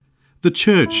The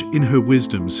Church, in her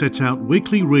wisdom, sets out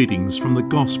weekly readings from the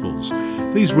Gospels.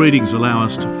 These readings allow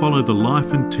us to follow the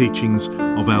life and teachings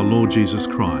of our Lord Jesus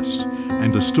Christ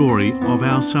and the story of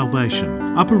our salvation.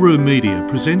 Upper Room Media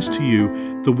presents to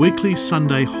you the weekly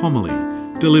Sunday homily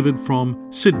delivered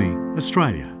from Sydney,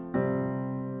 Australia.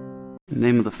 In the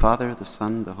name of the Father, the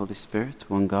Son, the Holy Spirit,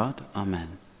 one God.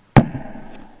 Amen.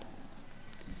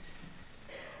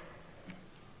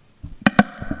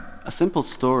 A simple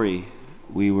story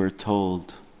we were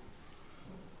told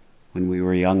when we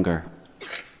were younger.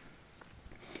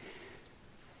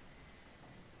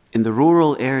 In the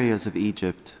rural areas of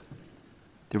Egypt,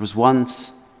 there was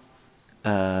once,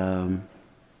 as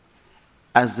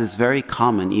is very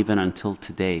common even until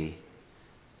today,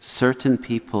 certain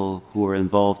people who were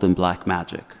involved in black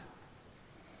magic.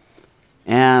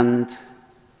 And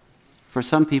for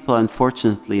some people,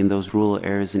 unfortunately, in those rural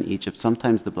areas in Egypt,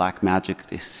 sometimes the black magic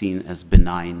is seen as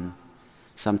benign,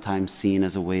 sometimes seen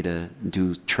as a way to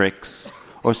do tricks,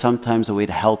 or sometimes a way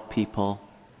to help people.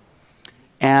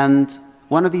 And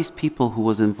one of these people who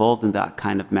was involved in that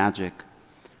kind of magic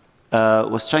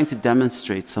was trying to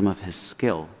demonstrate some of his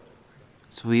skill.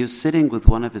 So he was sitting with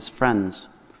one of his friends,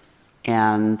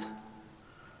 and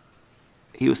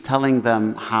he was telling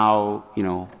them how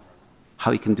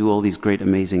he can do all these great,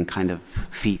 amazing kind of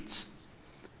feats.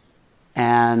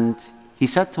 And he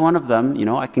said to one of them,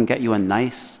 I can get you a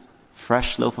nice,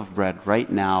 fresh loaf of bread right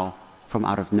now from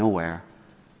out of nowhere.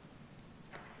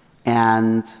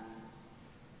 And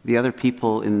the other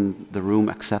people in the room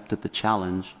accepted the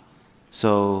challenge.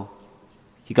 So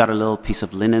he got a little piece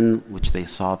of linen, which they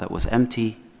saw that was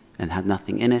empty and had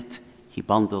nothing in it. He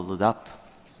bundled it up,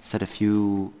 said a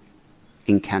few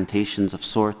incantations of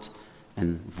sort,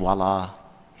 and voila,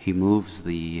 he moves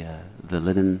the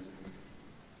linen,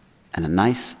 and a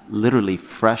nice, literally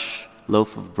fresh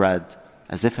loaf of bread,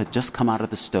 as if it had just come out of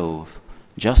the stove,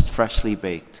 just freshly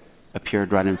baked,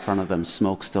 appeared right in front of them,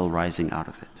 smoke still rising out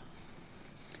of it.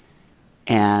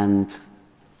 And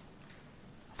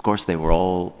of course they were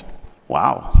all,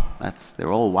 wow, they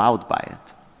were all wowed by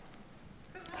it.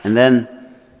 And then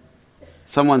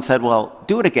someone said, well,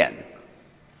 do it again.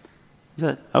 He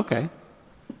said, okay.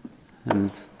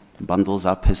 And bundles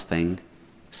up his thing,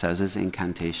 says his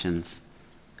incantations,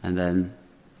 and then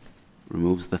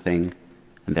removes the thing.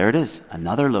 And there it is,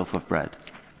 another loaf of bread.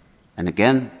 And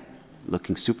again,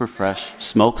 looking super fresh,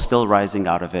 smoke still rising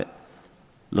out of it,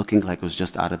 looking like it was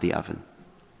just out of the oven.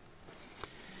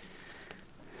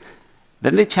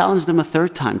 Then they challenged him a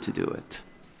third time to do it.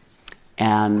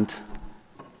 And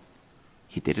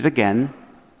he did it again,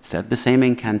 said the same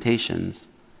incantations,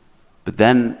 but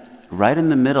then right in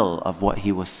the middle of what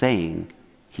he was saying,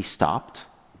 he stopped.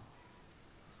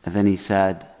 And then he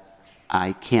said,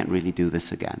 I can't really do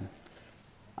this again.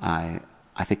 I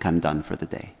think I'm done for the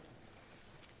day.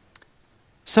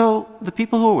 So the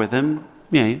people who were with him,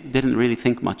 didn't really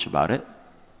think much about it,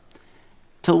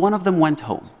 till one of them went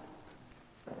home.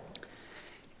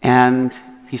 And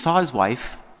he saw his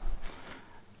wife,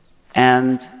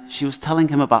 and she was telling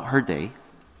him about her day.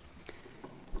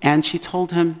 And she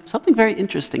told him, something very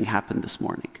interesting happened this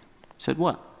morning. He said,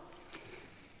 what?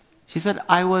 She said,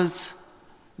 I was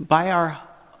by our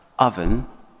oven,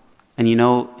 and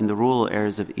in the rural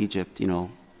areas of Egypt,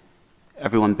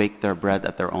 everyone baked their bread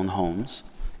at their own homes,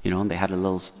 and they had a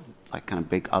little, kind of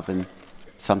big oven,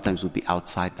 sometimes would be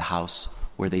outside the house,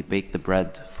 where they baked the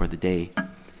bread for the day.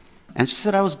 And she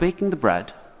said, I was baking the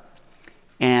bread,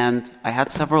 and I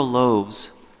had several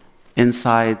loaves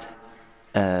inside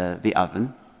the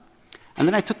oven. And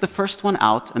then I took the first one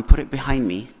out and put it behind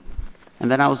me.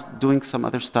 And then I was doing some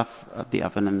other stuff at the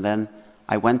oven, and then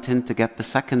I went in to get the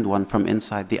second one from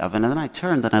inside the oven. And then I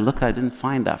turned and I looked, I didn't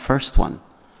find that first one.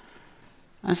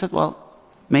 And I said, well,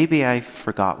 maybe I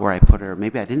forgot where I put it, or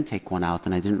maybe I didn't take one out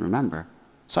and I didn't remember.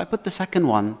 So I put the second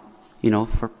one,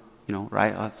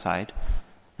 right outside.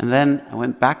 And then I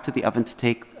went back to the oven to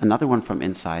take another one from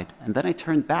inside. And then I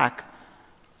turned back,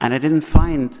 and I didn't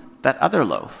find that other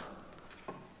loaf.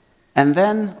 And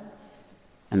then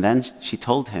she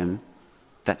told him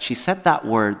that she said that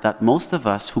word that most of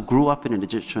us who grew up in an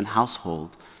Egyptian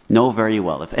household know very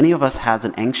well. If any of us has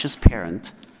an anxious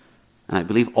parent, and I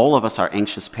believe all of us are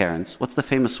anxious parents, what's the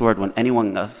famous word when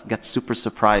anyone gets super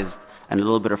surprised and a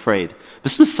little bit afraid?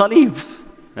 Bism Salib,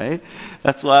 right?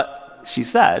 That's what she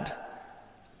said.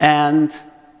 And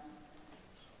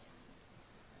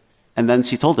then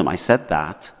she told him, I said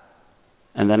that,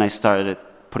 and then I started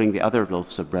putting the other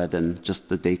loaves of bread, and just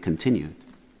the day continued.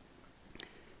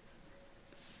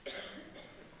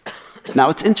 Now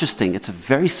it's interesting, it's a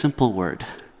very simple word.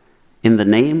 In the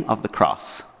name of the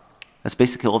cross. That's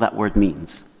basically all that word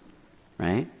means,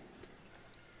 right?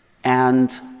 And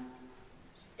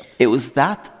it was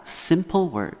that simple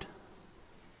word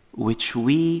which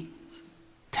we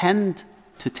tend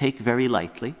to take very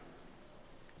lightly,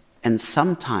 and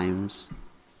sometimes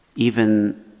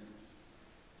even,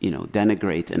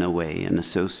 denigrate in a way and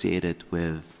associate it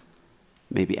with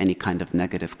maybe any kind of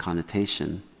negative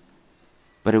connotation.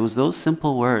 But it was those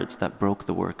simple words that broke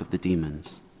the work of the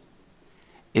demons.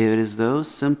 It is those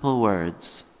simple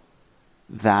words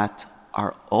that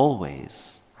are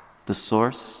always the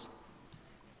source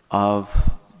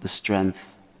of the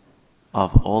strength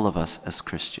of all of us as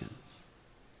Christians.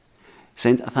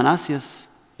 Saint Athanasius,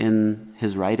 in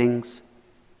his writings,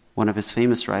 one of his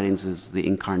famous writings is The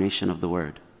Incarnation of the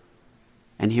Word.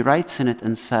 And he writes in it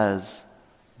and says,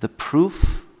 the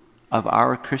proof of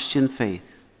our Christian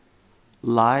faith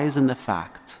lies in the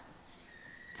fact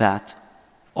that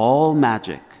all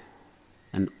magic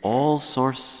and all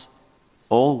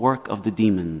work of the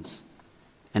demons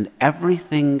and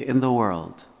everything in the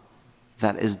world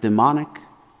that is demonic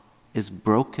is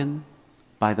broken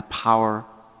by the power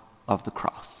of the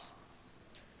cross.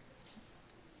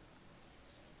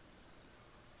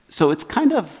 So it's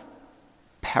kind of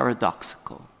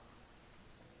paradoxical.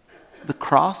 The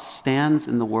cross stands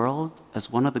in the world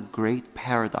as one of the great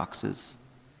paradoxes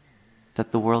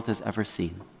that the world has ever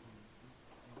seen.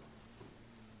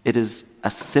 It is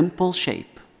a simple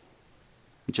shape,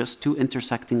 just two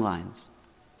intersecting lines.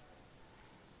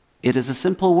 It is a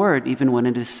simple word even when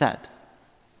it is said.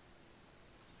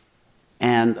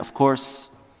 And of course,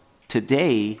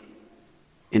 today,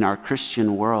 in our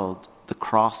Christian world, the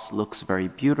cross looks very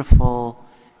beautiful,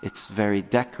 it's very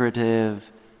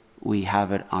decorative, we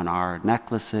have it on our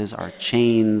necklaces, our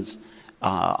chains,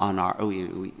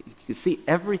 you see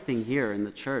everything here in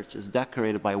the church is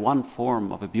decorated by one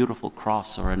form of a beautiful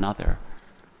cross or another.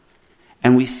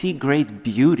 And we see great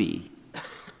beauty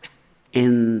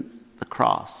in the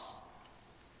cross.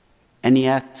 And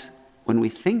yet, when we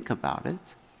think about it,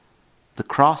 the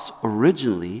cross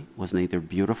originally was neither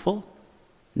beautiful,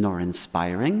 nor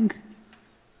inspiring,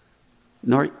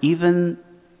 nor even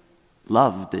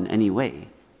loved in any way.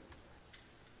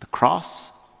 The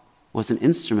cross was an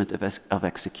instrument of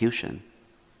execution.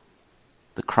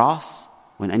 The cross,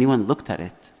 when anyone looked at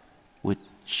it, would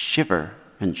shiver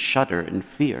and shudder in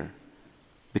fear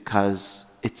because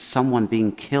it's someone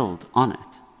being killed on it.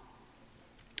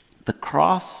 The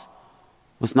cross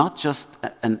was not just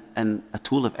a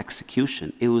tool of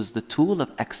execution. It was the tool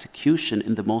of execution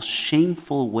in the most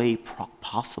shameful way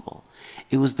possible.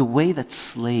 It was the way that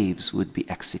slaves would be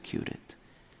executed.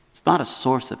 It's not a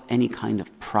source of any kind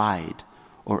of pride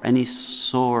or any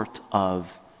sort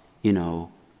of,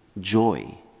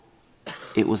 joy.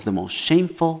 It was the most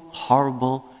shameful,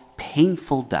 horrible,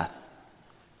 painful death,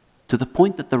 to the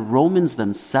point that the Romans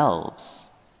themselves,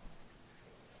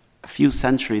 a few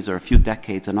centuries or a few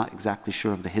decades, I'm not exactly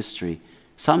sure of the history,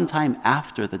 sometime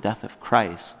after the death of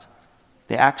Christ,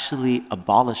 they actually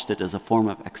abolished it as a form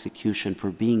of execution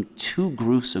for being too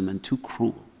gruesome and too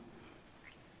cruel.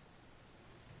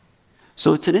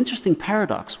 So it's an interesting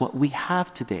paradox, what we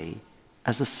have today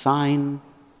as a sign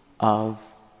of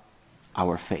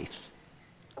our faith,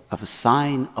 of a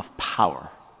sign of power.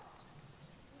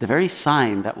 The very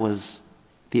sign that was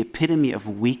the epitome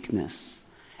of weakness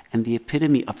and the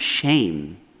epitome of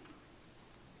shame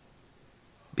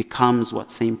becomes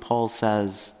what St. Paul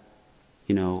says,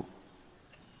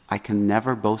 I can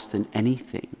never boast in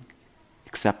anything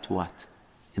except what?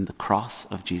 In the cross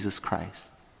of Jesus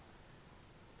Christ.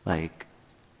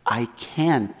 I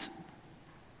can't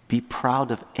be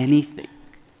proud of anything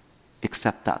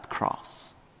except that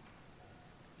cross.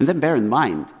 And then bear in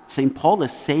mind, St. Paul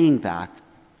is saying that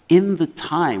in the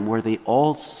time where they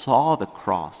all saw the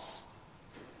cross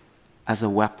as a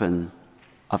weapon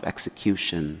of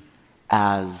execution,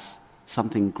 as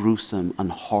something gruesome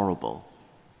and horrible.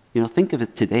 Think of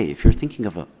it today. If you're thinking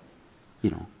of an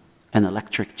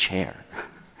electric chair,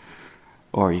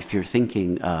 or if you're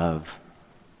thinking of,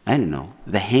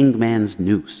 the hangman's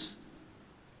noose,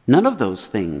 none of those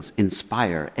things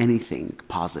inspire anything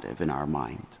positive in our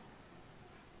mind.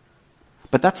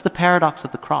 But that's the paradox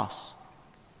of the cross.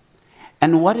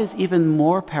 And what is even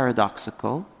more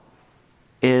paradoxical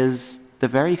is the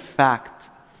very fact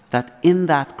that in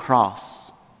that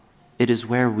cross, it is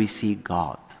where we see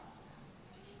God.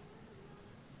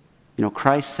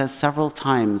 Christ says several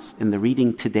times in the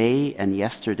reading today and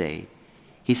yesterday,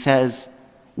 he says,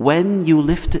 when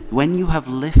you have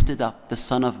lifted up the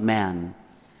Son of Man,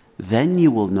 then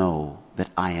you will know that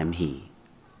I am he.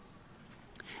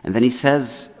 And then he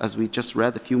says, as we just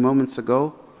read a few moments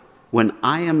ago, when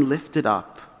I am lifted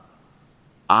up,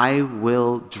 I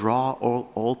will draw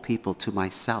all people to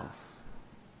myself.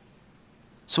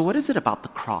 So what is it about the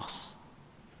cross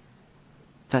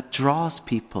that draws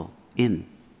people in?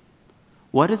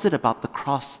 What is it about the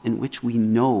cross in which we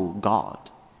know God?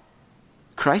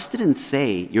 Christ didn't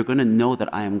say, you're going to know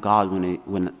that I am God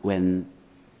when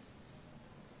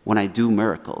I do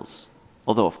miracles.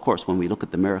 Although, of course, when we look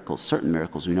at the miracles, certain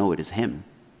miracles, we know it is him,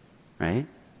 right?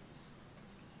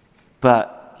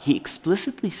 But he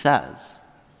explicitly says,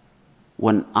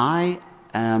 when I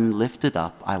am lifted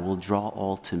up, I will draw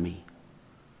all to me.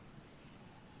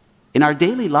 In our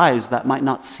daily lives, that might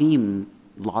not seem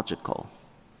logical.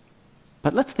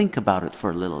 But let's think about it for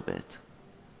a little bit.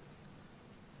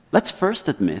 Let's first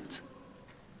admit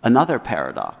another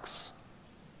paradox,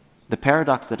 the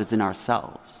paradox that is in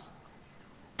ourselves,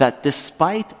 that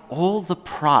despite all the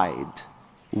pride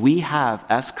we have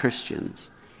as Christians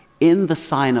in the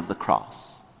sign of the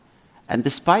cross, and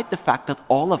despite the fact that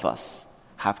all of us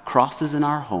have crosses in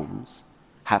our homes,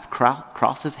 have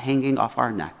crosses hanging off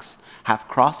our necks, have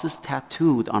crosses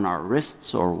tattooed on our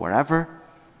wrists or wherever,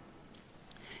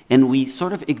 and we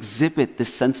sort of exhibit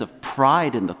this sense of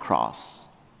pride in the cross,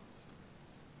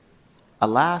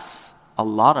 alas, a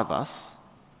lot of us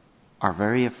are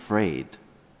very afraid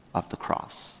of the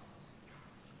cross.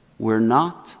 We're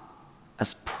not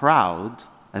as proud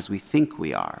as we think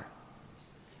we are,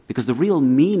 because the real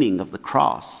meaning of the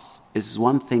cross is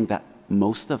one thing that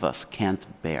most of us can't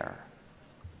bear.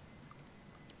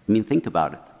 I mean, think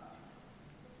about it.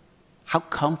 How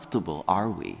comfortable are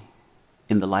we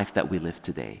in the life that we live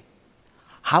today?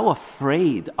 How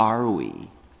afraid are we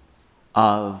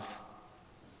of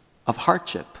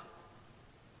hardship?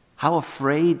 How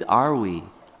afraid are we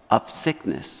of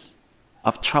sickness,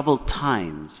 of troubled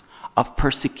times, of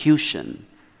persecution,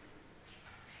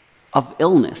 of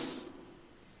illness?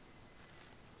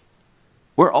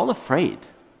 We're all afraid.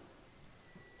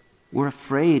 We're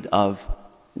afraid of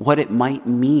what it might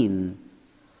mean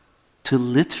to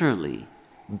literally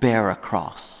bear a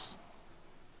cross.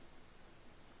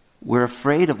 We're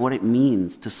afraid of what it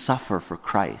means to suffer for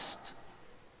Christ.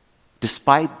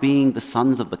 Despite being the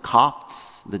sons of the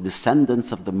Copts, the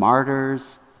descendants of the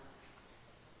martyrs,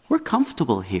 we're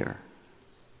comfortable here.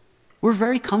 We're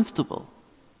very comfortable.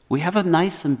 We have a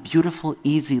nice and beautiful,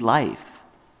 easy life.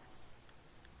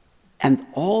 And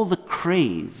all the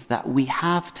craze that we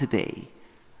have today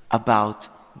about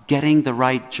getting the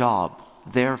right job,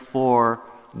 therefore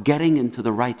getting into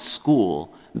the right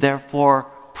school, therefore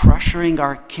pressuring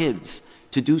our kids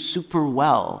to do super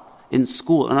well in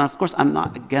school. And of course, I'm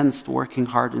not against working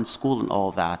hard in school and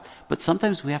all that, but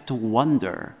sometimes we have to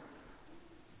wonder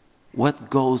what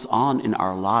goes on in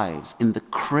our lives in the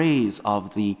craze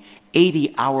of the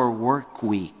 80-hour work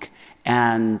week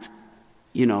and,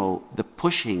 the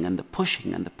pushing and the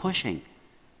pushing and the pushing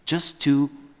just to,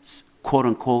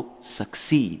 quote-unquote,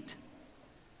 succeed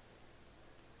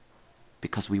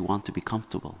because we want to be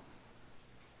comfortable.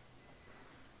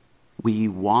 We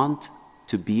want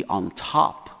to be on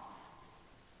top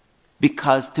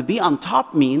because to be on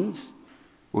top means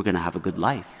we're going to have a good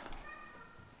life.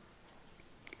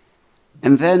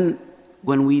 And then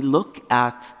when we look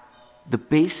at the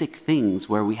basic things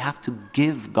where we have to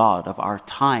give God of our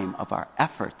time, of our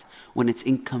effort, when it's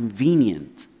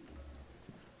inconvenient,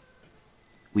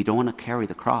 we don't want to carry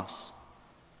the cross.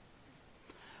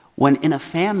 When in a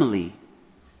family,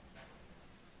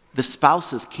 the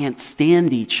spouses can't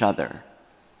stand each other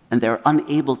and they're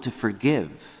unable to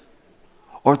forgive,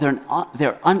 or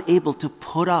they're unable to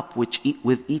put up with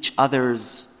each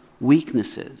other's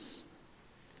weaknesses,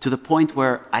 to the point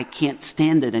where I can't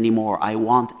stand it anymore, I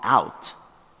want out,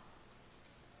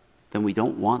 then we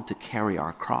don't want to carry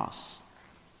our cross.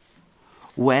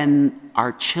 When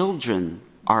our children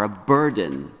are a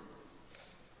burden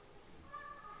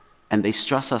and they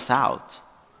stress us out,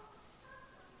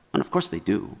 and of course they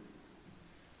do.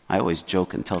 I always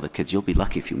joke and tell the kids, you'll be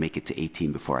lucky if you make it to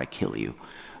 18 before I kill you.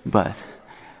 But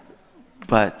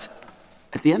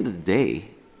at the end of the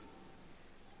day,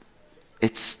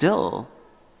 it's still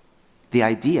the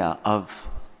idea of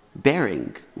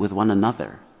bearing with one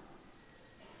another.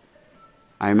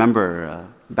 I remember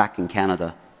back in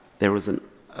Canada, there was a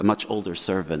much older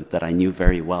servant that I knew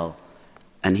very well,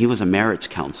 and he was a marriage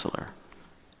counselor.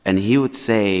 And he would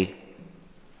say,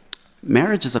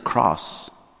 marriage is a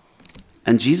cross,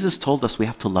 and Jesus told us we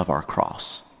have to love our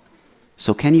cross.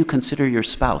 So can you consider your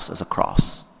spouse as a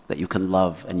cross that you can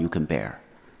love and you can bear?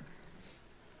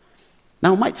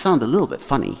 Now, it might sound a little bit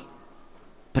funny,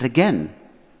 but again,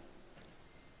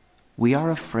 we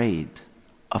are afraid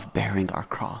of bearing our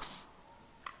cross.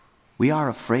 We are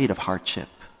afraid of hardship.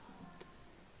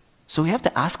 So we have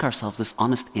to ask ourselves this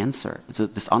honest answer,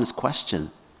 this honest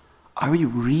question. Are we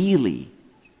really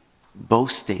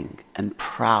boasting and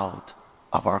proud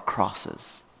of our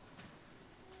crosses?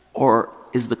 Or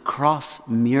is the cross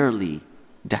merely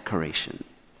decoration?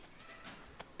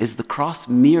 Is the cross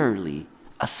merely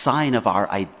a sign of our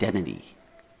identity?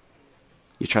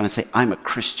 You're trying to say, I'm a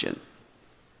Christian,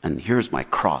 and here's my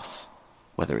cross,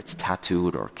 whether it's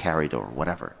tattooed or carried or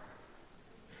whatever.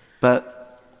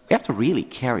 But we have to really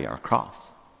carry our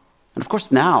cross. And of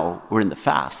course, now we're in the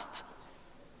fast.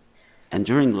 And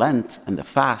during Lent and the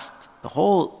fast, the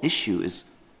whole issue is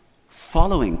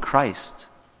following Christ.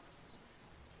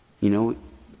 You know,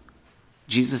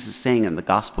 Jesus is saying in the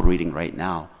gospel reading right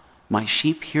now, my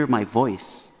sheep hear my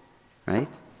voice, right?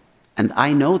 And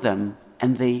I know them,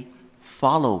 and they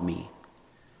follow me.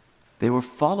 They will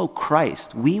follow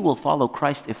Christ. We will follow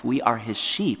Christ if we are his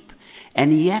sheep.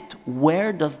 And yet,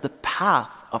 where does the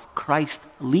path of Christ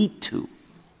lead to?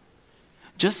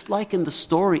 Just like in the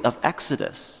story of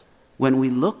Exodus, when we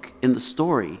look in the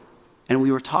story, and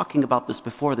we were talking about this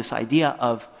before, this idea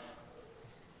of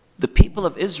the people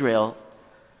of Israel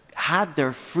had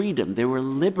their freedom. They were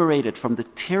liberated from the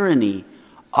tyranny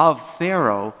of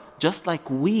Pharaoh, just like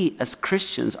we as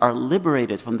Christians are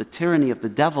liberated from the tyranny of the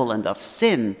devil and of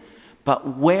sin.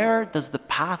 But where does the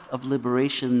path of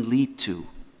liberation lead to?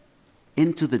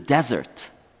 Into the desert,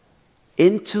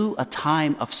 into a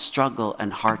time of struggle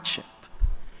and hardship.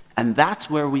 And that's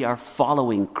where we are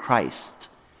following Christ.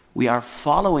 We are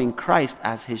following Christ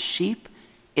as his sheep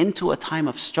into a time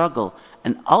of struggle.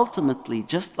 And ultimately,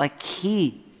 just like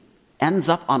he ends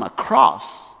up on a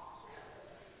cross,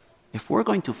 if we're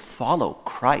going to follow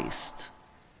Christ,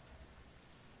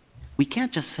 we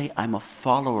can't just say, I'm a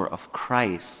follower of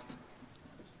Christ,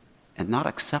 and not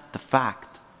accept the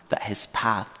fact that his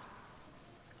path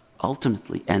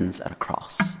ultimately ends at a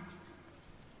cross.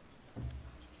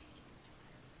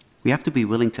 We have to be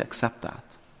willing to accept that.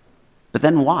 But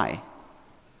then why?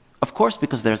 Of course,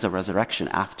 because there's a resurrection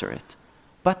after it.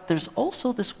 But there's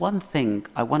also this one thing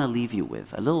I want to leave you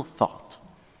with, a little thought.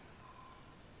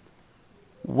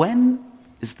 When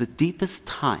is the deepest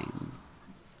time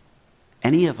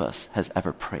any of us has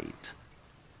ever prayed?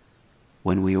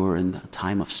 When we were in a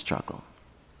time of struggle.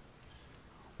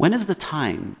 When is the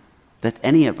time that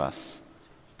any of us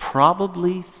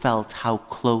probably felt how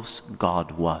close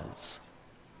God was?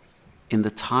 In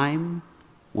the time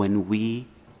when we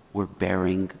were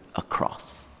bearing a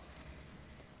cross.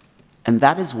 And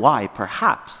that is why,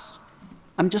 perhaps,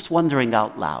 I'm just wondering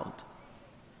out loud,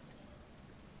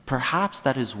 perhaps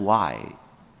that is why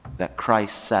that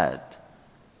Christ said,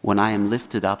 when I am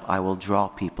lifted up, I will draw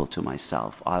people to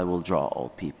myself. I will draw all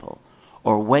people.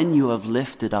 Or when you have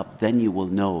lifted up, then you will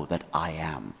know that I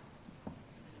am.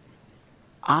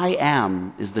 I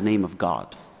am is the name of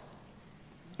God.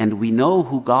 And we know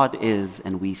who God is,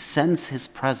 and we sense his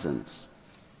presence,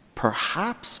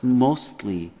 perhaps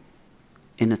mostly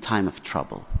in a time of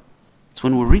trouble. It's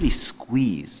when we're really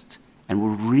squeezed and we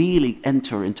really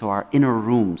enter into our inner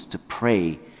rooms to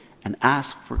pray and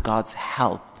ask for God's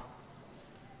help.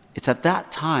 It's at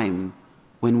that time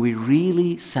when we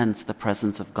really sense the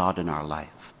presence of God in our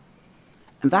life.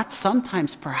 And that's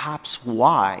sometimes perhaps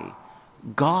why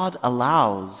God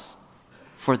allows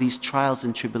for these trials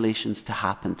and tribulations to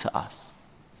happen to us.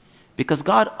 Because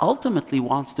God ultimately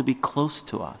wants to be close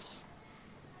to us,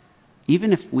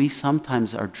 even if we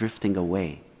sometimes are drifting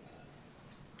away.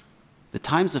 The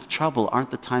times of trouble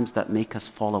aren't the times that make us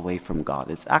fall away from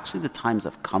God. It's actually the times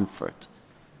of comfort,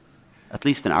 at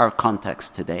least in our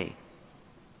context today.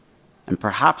 And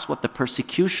perhaps what the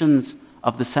persecutions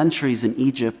of the centuries in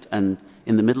Egypt and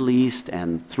in the Middle East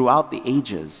and throughout the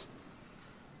ages,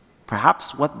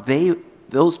 perhaps what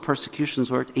those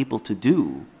persecutions weren't able to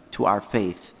do to our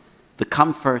faith, the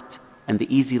comfort and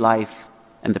the easy life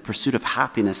and the pursuit of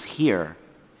happiness here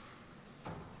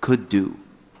could do.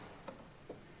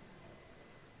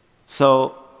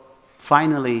 So,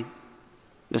 finally,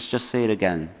 let's just say it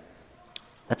again.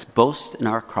 Let's boast in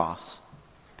our cross,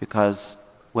 because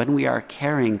when we are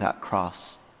carrying that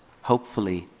cross,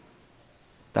 hopefully,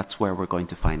 that's where we're going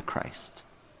to find Christ.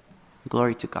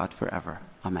 Glory to God forever.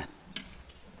 Amen.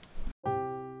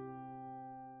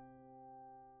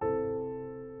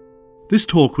 This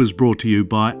talk was brought to you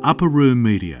by Upper Room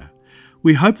Media.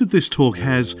 We hope that this talk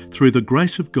has, through the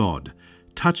grace of God,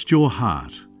 touched your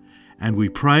heart, and we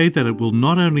pray that it will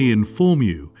not only inform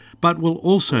you, but will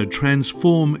also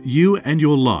transform you and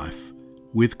your life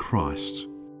with Christ.